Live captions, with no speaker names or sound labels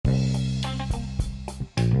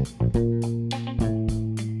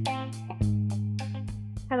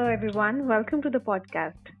Hello, everyone. Welcome to the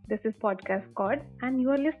podcast. This is Podcast Cod, and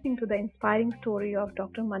you are listening to the inspiring story of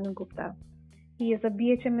Dr. Manu Gupta. He is a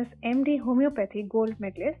BHMS MD homeopathy gold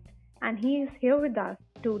medalist, and he is here with us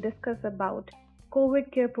to discuss about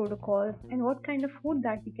COVID care protocols and what kind of food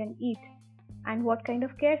that we can eat and what kind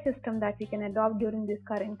of care system that we can adopt during this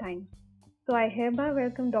current times. So I hereby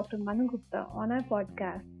welcome Dr. Manu Gupta on our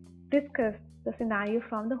podcast to discuss the scenario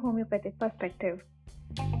from the homeopathic perspective.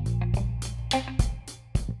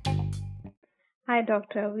 Hi,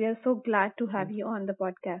 Doctor. We are so glad to have you on the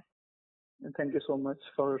podcast. Thank you so much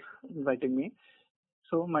for inviting me.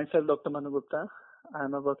 So myself, Dr. Manu Gupta. I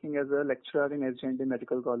am working as a lecturer in SJND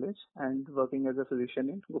Medical College and working as a physician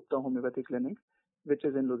in Gupta Homeopathy Clinic, which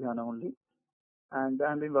is in Ludhiana only. And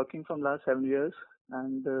I've been working from last 7 years.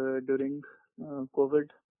 And during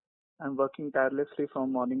COVID, I'm working tirelessly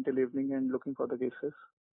from morning till evening and looking for the cases.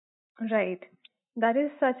 Right. That is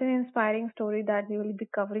such an inspiring story that we will be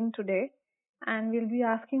covering today. And we'll be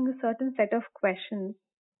asking a certain set of questions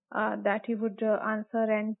that you would answer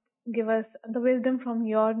and give us the wisdom from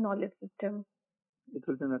your knowledge system. It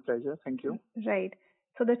will be my pleasure. Thank you. Right.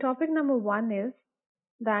 So the topic number one is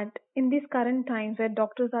that in these current times where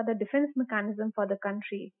doctors are the defense mechanism for the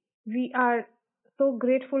country, we are so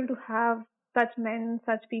grateful to have such men,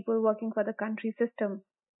 such people working for the country system.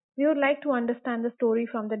 We would like to understand the story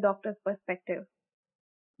from the doctor's perspective.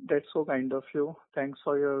 That's so kind of you. Thanks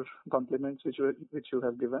for your compliments which you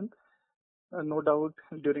have given. No doubt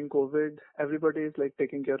during COVID, everybody is like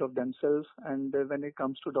taking care of themselves, and when it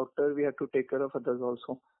comes to doctor, we have to take care of others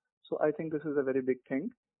also. So I think this is a very big thing,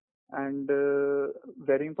 and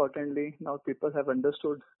very importantly, now people have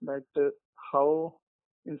understood that how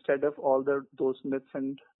instead of all those myths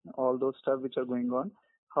and all those stuff which are going on,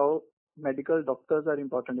 how medical doctors are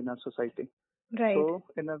important in our society. Right. So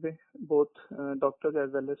in a way, both doctors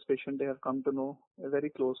as well as patient, they have come to know a very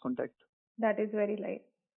close contact. That is very right.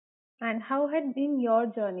 And how had been your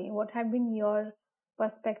journey? What had been your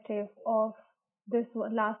perspective of this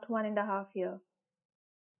last 1.5 year?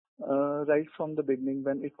 Right from the beginning,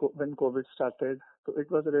 when COVID started, so it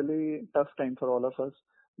was a really tough time for all of us.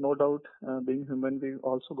 No doubt, being human, we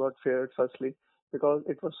also got feared firstly because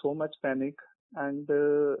it was so much panic, and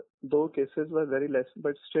though cases were very less,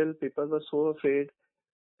 but still people were so afraid,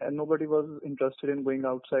 and nobody was interested in going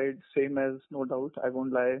outside. Same as, no doubt, I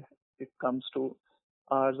won't lie, it comes to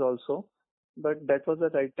ours also. But that was the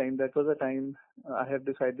right time. That was the time I have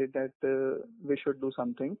decided that we should do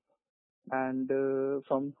something. And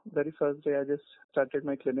from very first day, I just started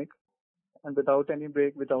my clinic. And without any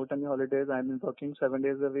break, without any holidays, I've been working 7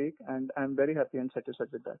 days a week, and I'm very happy and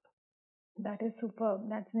satisfied with that. That is superb.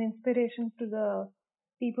 That's an inspiration to the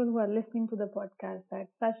people who are listening to the podcast, that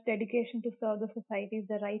such dedication to serve the society is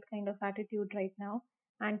the right kind of attitude right now,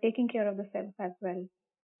 and taking care of the self as well.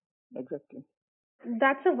 Exactly.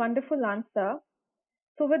 That's a wonderful answer.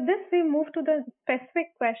 So with this, we move to the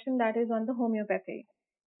specific question that is on the homeopathy.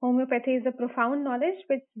 Homeopathy is a profound knowledge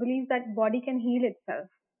which believes that body can heal itself.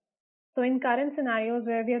 So in current scenarios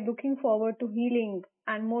where we are looking forward to healing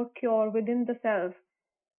and more cure within the self,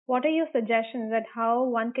 what are your suggestions at how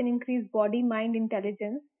one can increase body-mind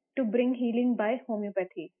intelligence to bring healing by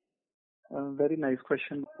homeopathy? Very nice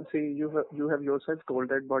question. See, you have yourself told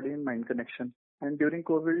that body and mind connection. And during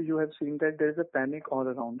COVID, you have seen that there is a panic all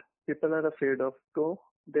around. People are afraid of, so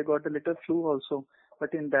they got a little flu also.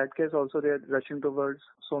 But in that case also, they are rushing towards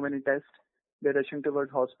so many tests. They're rushing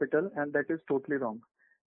towards hospital, and that is totally wrong.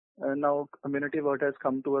 Now, immunity what has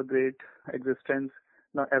come to a great existence.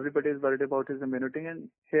 Now everybody is worried about his immunity, and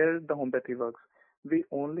here the homeopathy works. We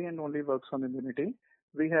only and only works on immunity.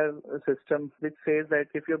 We have a system which says that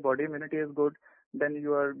if your body immunity is good, then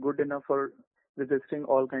you are good enough for resisting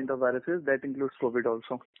all kind of viruses. That includes COVID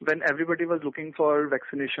also. When everybody was looking for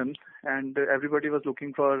vaccination and everybody was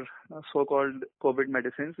looking for so-called COVID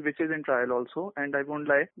medicines, which is in trial also, and I won't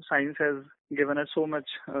lie, science has given us so much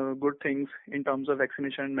good things in terms of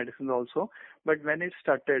vaccination and medicines also. But when it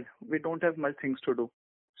started, we don't have much things to do.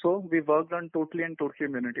 So we worked on totally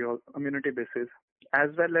immunity basis, as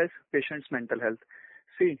well as patient's mental health.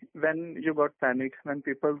 See, when you got panic, when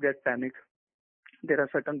people get panic, there are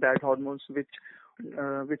certain bad hormones which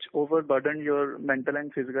overburden your mental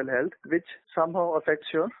and physical health, which somehow affects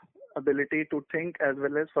your ability to think as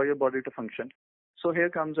well as for your body to function. So here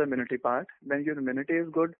comes the immunity part. When your immunity is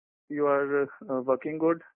good, you are working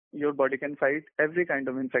good, your body can fight every kind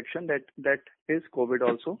of infection that is COVID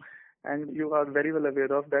also. And you are very well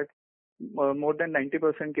aware of that more than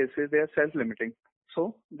 90% cases, they are self-limiting.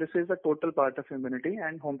 So this is a total part of immunity,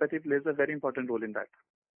 and homeopathy plays a very important role in that.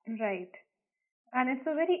 Right. And it's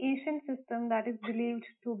a very ancient system that is believed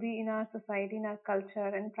to be in our society, in our culture,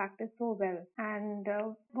 and practiced so well. And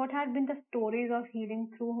what had been the stories of healing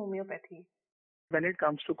through homeopathy? When it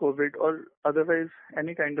comes to COVID or otherwise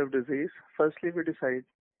any kind of disease, firstly we decide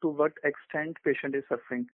to what extent patient is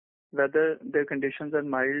suffering, whether their conditions are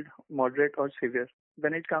mild, moderate or severe.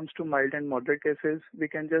 When it comes to mild and moderate cases, we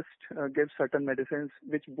can just give certain medicines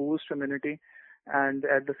which boost immunity and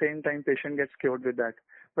at the same time patient gets cured with that.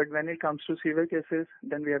 But when it comes to severe cases,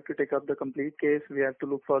 then we have to take up the complete case. We have to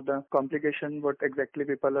look for the complication, what exactly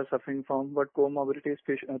people are suffering from, what comorbidities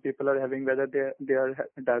people are having, whether they are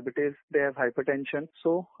diabetes, they have hypertension.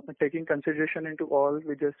 So taking consideration into all,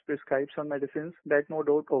 we just prescribe some medicines that no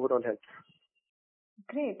doubt overall help.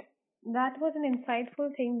 Great. That was an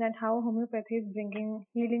insightful thing that how homeopathy is bringing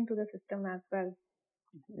healing to the system as well.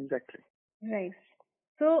 Exactly. Right.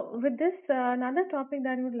 So with this, another topic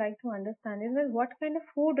that I would like to understand is that what kind of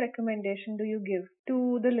food recommendation do you give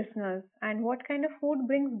to the listeners, and what kind of food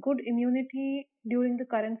brings good immunity during the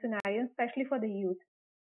current scenario, especially for the youth?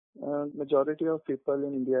 Majority of people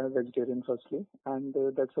in India are vegetarian firstly, and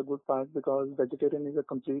that's a good part because vegetarian is a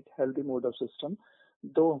complete healthy mode of system.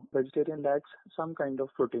 Though vegetarian lacks some kind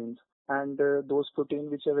of proteins, and those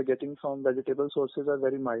protein which we are getting from vegetable sources are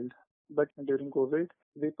very mild. But during COVID,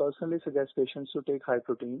 we personally suggest patients to take high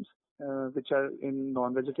proteins, which are in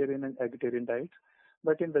non-vegetarian and vegetarian diets.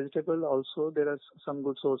 But in vegetable also there are some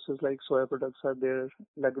good sources like soya products are there,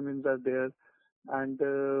 legumes are there, and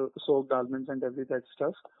soaked almonds and every that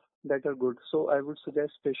stuff that are good. So I would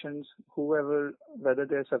suggest patients, whoever, whether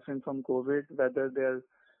they are suffering from COVID, whether they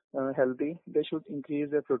are healthy, they should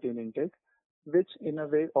increase their protein intake, which in a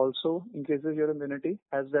way also increases your immunity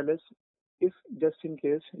as well as if just in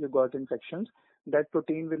case you got infections, that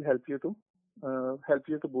protein will help you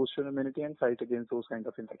to boost your immunity and fight against those kind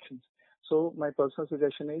of infections. So my personal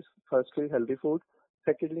suggestion is firstly healthy food,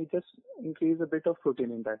 secondly just increase a bit of protein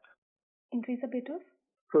in that. Increase a bit of?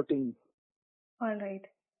 Protein. All right.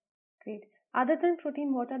 Great. Other than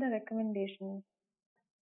protein, what are the recommendations?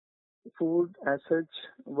 Food as such,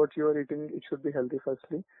 what you are eating, it should be healthy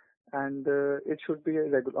firstly, and it should be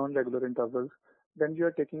on regular intervals. When you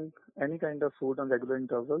are taking any kind of food on regular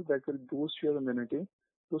intervals, that will boost your immunity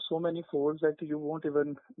to so many folds that you won't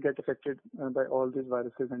even get affected by all these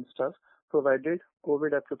viruses and stuff, provided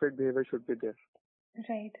COVID appropriate behavior should be there.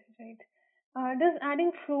 Right, right. Does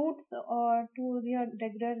adding fruits or to your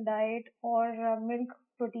regular diet or milk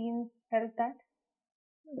proteins help that?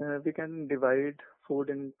 We can divide food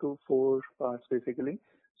into four parts basically.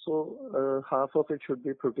 So half of it should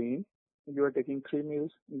be protein. You are taking 3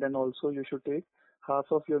 meals, then also you should take half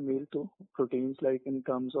of your meal to proteins, like in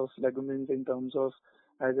terms of legumes, in terms of,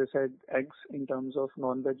 as I said, eggs, in terms of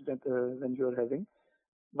non-veg that when you are having.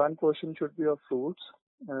 One portion should be of fruits,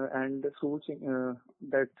 and fruits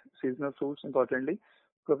that seasonal fruits importantly,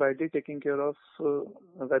 provided taking care of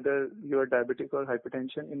whether you are diabetic or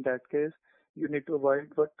hypertension. In that case, you need to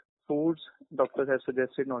avoid what foods doctors have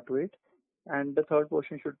suggested not to eat. And the third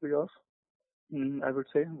portion should be of, I would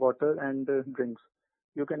say, water and drinks.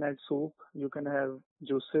 You can add soup, you can have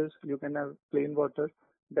juices, you can have plain water.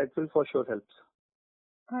 That will for sure help.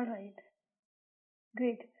 All right.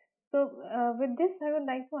 Great. So, with this, I would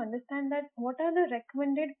like to understand that what are the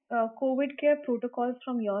recommended COVID care protocols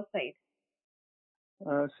from your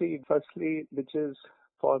side? See, firstly, which is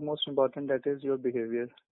foremost important, that is your behavior.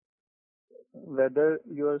 Whether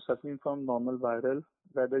you are suffering from normal viral,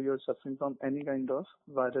 whether you are suffering from any kind of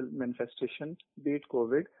viral manifestation, be it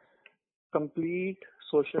COVID, complete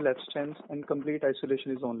social abstinence and complete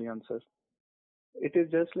isolation is only answer. It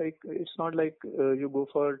is just like, it's not like you go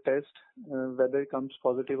for a test, whether it comes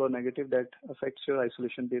positive or negative, that affects your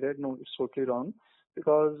isolation period. No, it's totally wrong,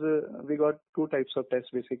 because we got two types of tests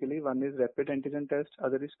basically. One is rapid antigen test,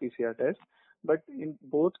 other is PCR test. But in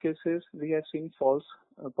both cases, we have seen false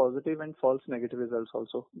positive and false negative results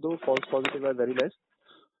also, though false positive are very less.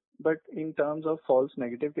 But in terms of false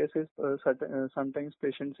negative cases, sometimes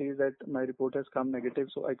patient says that my report has come negative,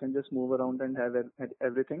 so I can just move around and have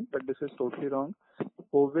everything. But this is totally wrong.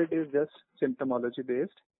 COVID is just symptomology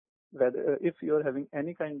based. Whether if you are having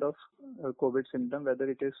any kind of COVID symptom, whether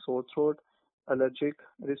it is sore throat, allergic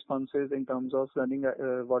responses in terms of running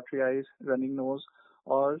watery eyes, running nose,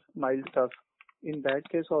 or mild cough, in that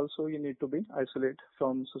case also you need to be isolated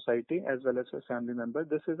from society as well as a family member.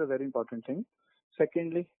 This is a very important thing.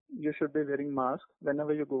 Secondly, you should be wearing mask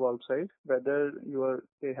whenever you go outside, whether you are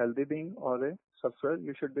a healthy being or a sufferer.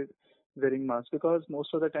 You should be wearing mask, because most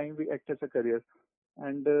of the time we act as a carrier,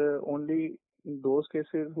 and only in those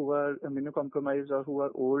cases who are immunocompromised or who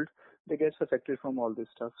are old, they get affected from all this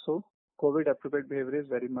stuff. So COVID appropriate behavior is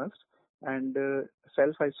very must. and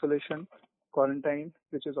self-isolation, quarantine,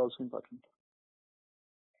 which is also important.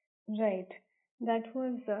 Right. That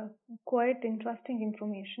was quite interesting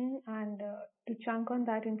information. And to chunk on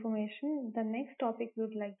that information, the next topic we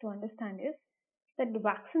would like to understand is that the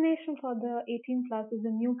vaccination for the 18 plus is a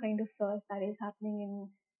new kind of surge that is happening in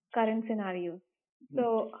current scenarios.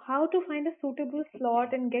 So, how to find a suitable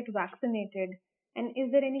slot and get vaccinated? And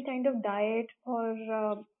is there any kind of diet or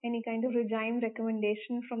any kind of regime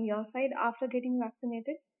recommendation from your side after getting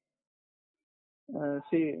vaccinated?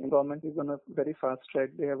 See, government is on a very fast track.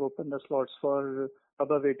 They have opened the slots for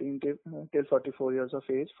above 18 till 44 years of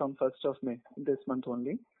age from 1st of May, this month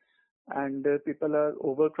only. And people are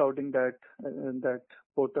overcrowding that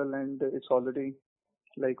portal, and it's already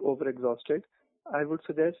like over exhausted. I would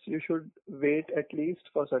suggest you should wait at least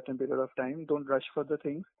for a certain period of time. Don't rush for the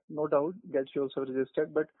things. No doubt, get yourself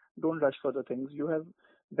registered, but don't rush for the things. You have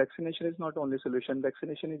vaccination is not only solution.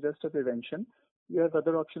 Vaccination is just a prevention. You have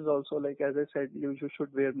other options also. Like as I said, you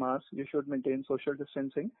should wear mask. You should maintain social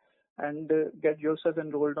distancing, and get yourself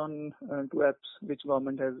enrolled on two apps which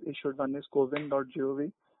government has issued. One is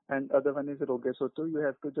cowin.gov and other one is Roge Soto. You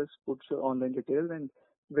have to just put your online details and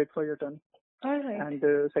wait for your turn. All right.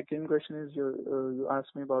 And second question is you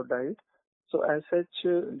asked me about diet. So as such,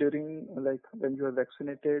 during like when you are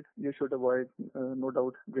vaccinated, you should avoid no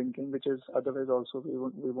doubt drinking, which is otherwise also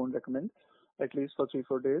we won't recommend at least for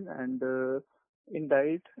 3-4 days. And in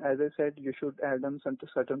diet, as I said, you should add on some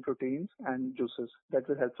certain proteins and juices. That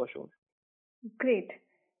will help for sure. Great.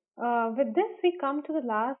 With this, we come to the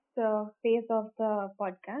last phase of the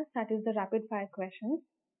podcast, that is the rapid fire questions.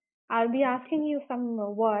 I'll be asking you some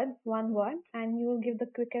words, one word, and you will give the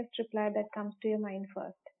quickest reply that comes to your mind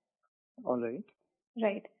first. All right.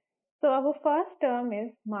 Right. So, our first term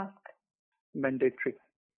is mask. Mandatory.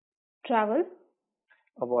 Travel.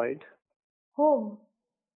 Avoid. Home.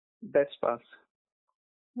 Best pass.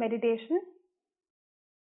 Meditation.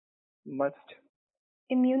 Must.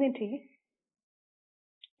 Immunity.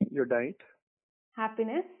 Your diet.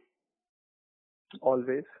 Happiness.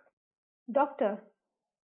 Always. Doctor.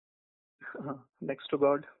 Next to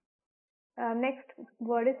God. Next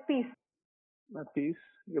word is peace. Peace.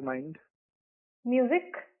 Your mind. Music.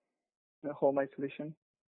 Home isolation.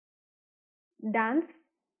 Dance.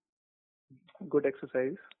 Good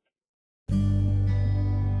exercise.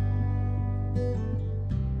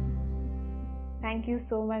 Thank you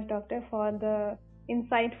so much, Doctor, for the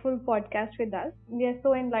insightful podcast with us. We are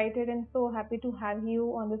so enlightened and so happy to have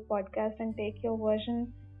you on this podcast and take your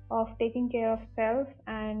version of taking care of self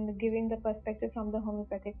and giving the perspective from the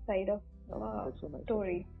homeopathic side of That's so nice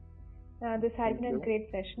story. This has been a great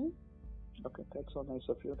session. Okay, that's so nice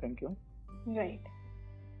of you. Thank you. Right.